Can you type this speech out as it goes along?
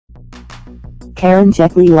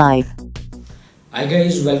karanjetlilive. Hi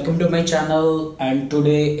guys, welcome to my channel, and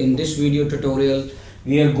today in this video tutorial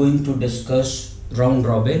we are going to discuss round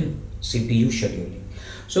robin CPU scheduling.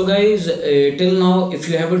 So guys, till now if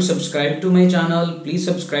you haven't subscribed to my channel, please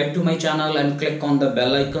subscribe to my channel and click on the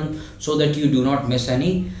bell icon so that you do not miss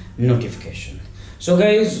any notification. So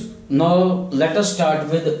guys, now let us start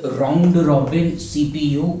with round robin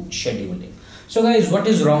CPU scheduling. So guys, what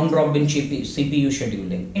is round robin CPU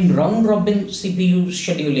scheduling? In round robin CPU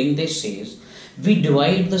scheduling, they says we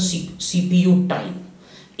divide the CPU time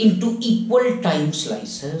into equal time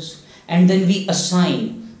slices, and then we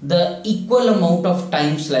assign the equal amount of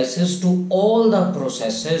time slices to all the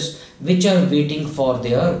processes which are waiting for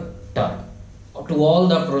their turn.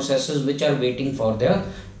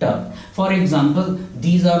 For example,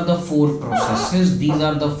 these are the four processes.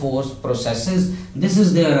 This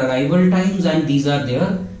is their arrival times and these are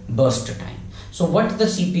their burst time. So what the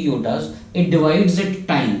CPU does, it divides its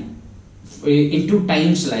time into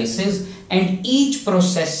time slices, and each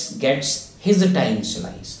process gets his time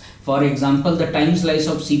slice. For example, the time slice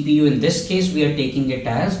of CPU in this case we are taking it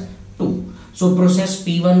as 2. So process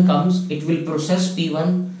P1 comes, it will process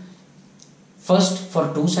P1 first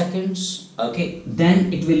for 2 seconds, okay,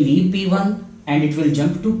 then it will leave P1 and it will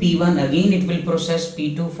jump to P1, again it will process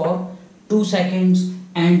P2 for 2 seconds,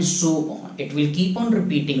 and so on. It will keep on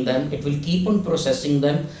repeating them, it will keep on processing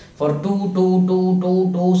them for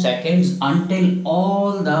 2 seconds until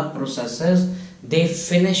all the processes they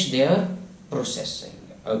finish their processing.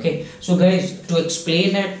 Okay, so guys, to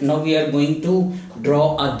explain it, now we are going to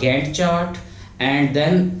draw a Gantt chart, and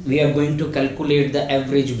then we are going to calculate the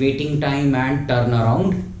average waiting time and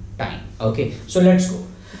turnaround time. Okay, so let's go.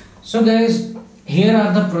 So guys, here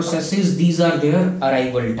are the processes, these are their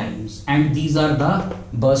arrival times and these are the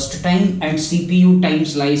burst time, and CPU time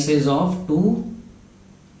slices of 2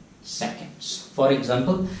 seconds. For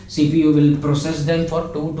example, CPU will process them for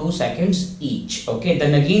 2 seconds each. Okay,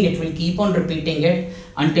 then again it will keep on repeating it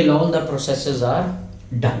until all the processes are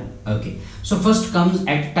done. Okay, so first comes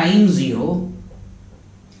at time 0.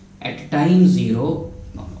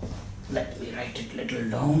 No, let me write it little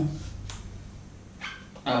down.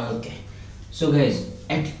 Okay, so guys,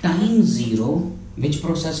 at time 0, which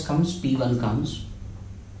process comes? P1 comes.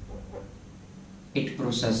 It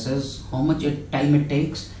processes how much time it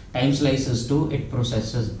takes. Time slice is 2, it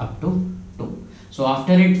processes up to 2. So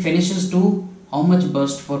after it finishes 2, how much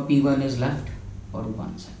burst for P1 is left? For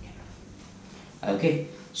 1 second. Okay,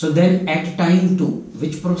 so then at time 2,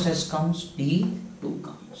 which process comes? P2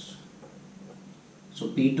 comes. So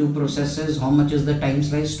P2 processes, how much is the time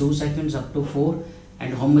slice? 2 seconds up to 4,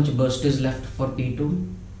 and how much burst is left for P2?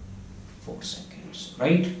 4 seconds,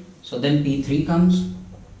 right? So then P3 comes.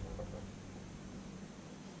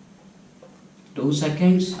 2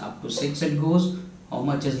 seconds up to 6 it goes. How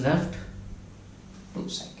much is left? 2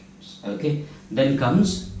 seconds. Okay, then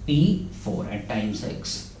comes P4 at time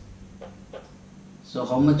 6. So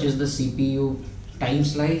how much is the CPU time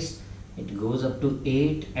slice? It goes up to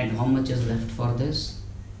 8, and how much is left for this?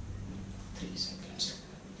 3 seconds.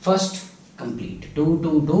 First complete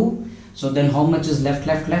 2. So then how much is left?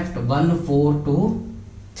 1, 4, 2,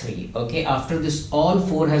 3. Okay, after this all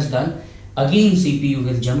 4 has done, again CPU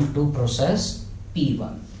will jump to process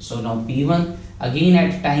P1. So now P1, again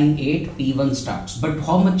at time 8 P1 starts, but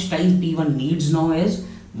how much time P1 needs now is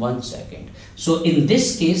 1 second. So in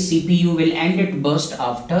this case CPU will end its burst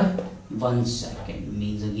after 1 second,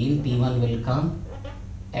 means again P1 will come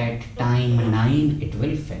at time 9, it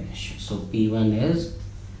will finish. So P1 is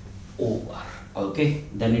over. Okay,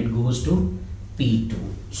 then it goes to P2.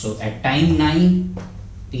 So at time 9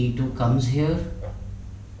 P2 comes here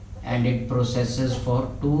and it processes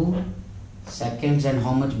for 2 seconds, and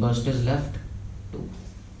how much burst is left? 2.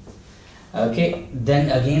 Okay,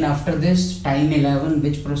 then again after this time 11,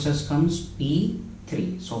 which process comes?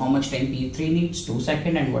 P3. So how much time P3 needs? 2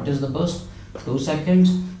 seconds, and what is the burst? 2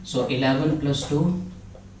 seconds. So 11 plus 2,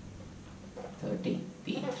 13.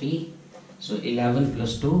 P3. So 11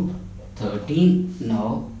 plus 2, 13.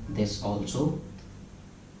 Now this also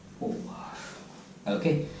over.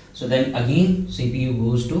 Okay, so then again CPU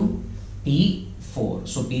goes to P4.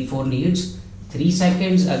 So P4 needs 3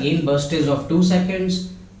 seconds. Again burst is of 2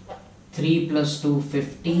 seconds. 3 plus 2,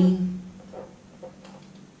 15.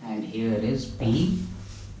 And here is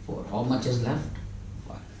P4. How much is left?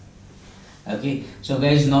 1. Okay, so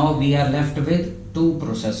guys, now we are left with 2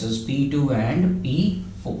 processes, P2 and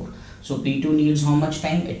P4. So P2 needs how much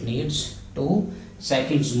time? It needs 2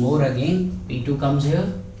 seconds more. Again P2 comes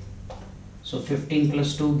here. So 15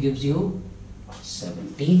 plus 2 gives you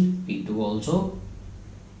 17. P2 also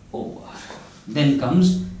over. Then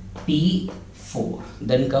comes P4. 4.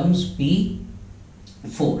 Then comes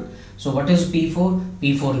P4. So what is P4?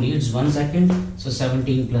 P4 needs 1 second. So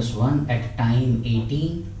 17 plus 1 at time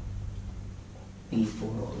 18.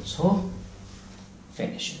 P4 also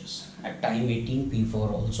finishes. At time 18,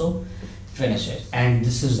 P4 also finishes. And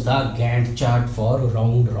this is the Gantt chart for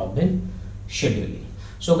round robin scheduling.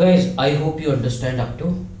 So guys, I hope you understand up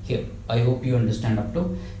to here.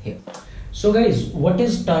 So guys, what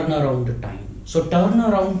is turnaround time? So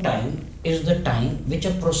turnaround time is the time which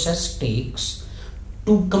a process takes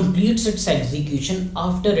to complete its execution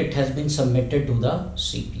after it has been submitted to the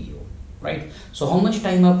CPU, right? So how much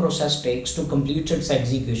time a process takes to complete its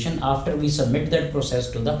execution after we submit that process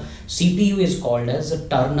to the CPU is called as a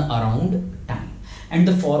turnaround time. And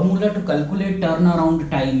the formula to calculate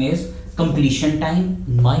turnaround time is completion time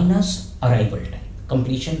minus arrival time.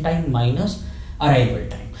 Completion time minus arrival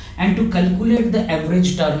time. And to calculate the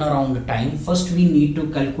average turnaround time, first we need to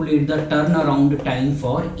calculate the turnaround time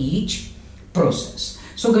for each process.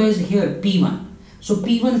 So guys, here P1. So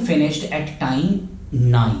P1 finished at time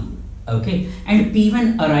 9. Okay. And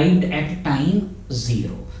P1 arrived at time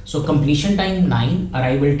 0. So completion time 9,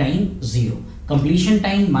 arrival time 0. Completion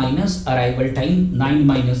time minus arrival time, 9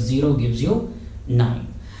 minus 0 gives you 9.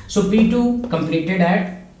 So P2 completed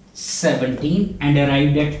at 17 and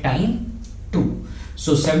arrived at time 2.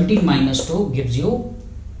 So 17 minus 2 gives you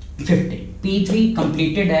 15. P3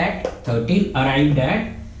 completed at 13, arrived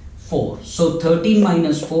at 4. So 13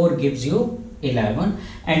 minus 4 gives you 11.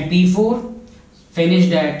 And P4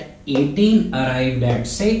 finished at 18, arrived at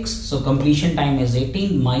 6. So completion time is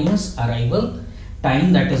 18 minus arrival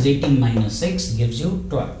time, that is 18 minus 6 gives you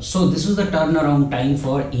 12. So this is the turnaround time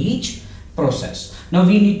for each process. Now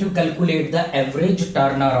we need to calculate the average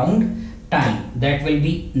turnaround time. That will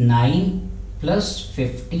be 9 plus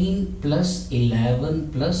 15 plus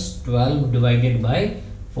 11 plus 12 divided by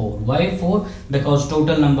 4. Why 4? Because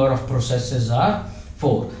total number of processes are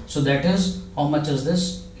 4. So that is, how much is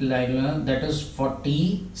this? That is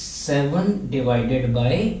 47 divided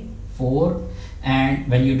by 4. And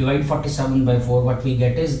when you divide 47 by 4, what we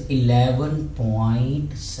get is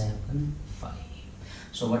 11.75.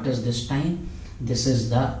 So what is this time? This is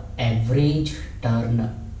the average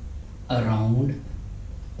turnaround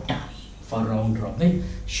time for round robin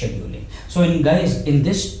scheduling. So in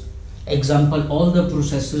this example, all the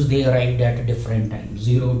processes, they arrived at different times,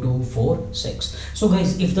 0, 2, 4, 6. So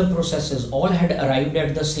guys, if the processes all had arrived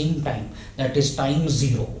at the same time, that is time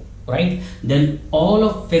 0, right, then all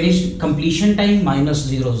of finished completion time minus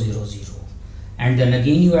 0, 0, 0, and then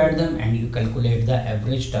again you add them and you calculate the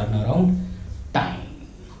average turnaround time.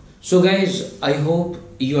 So guys, I hope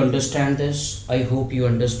you understand this,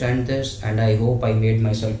 and I hope I made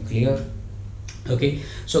myself clear. Okay,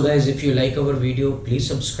 so guys, if you like our video, please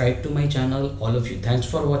subscribe to my channel. All of you, thanks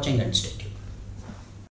for watching and stay.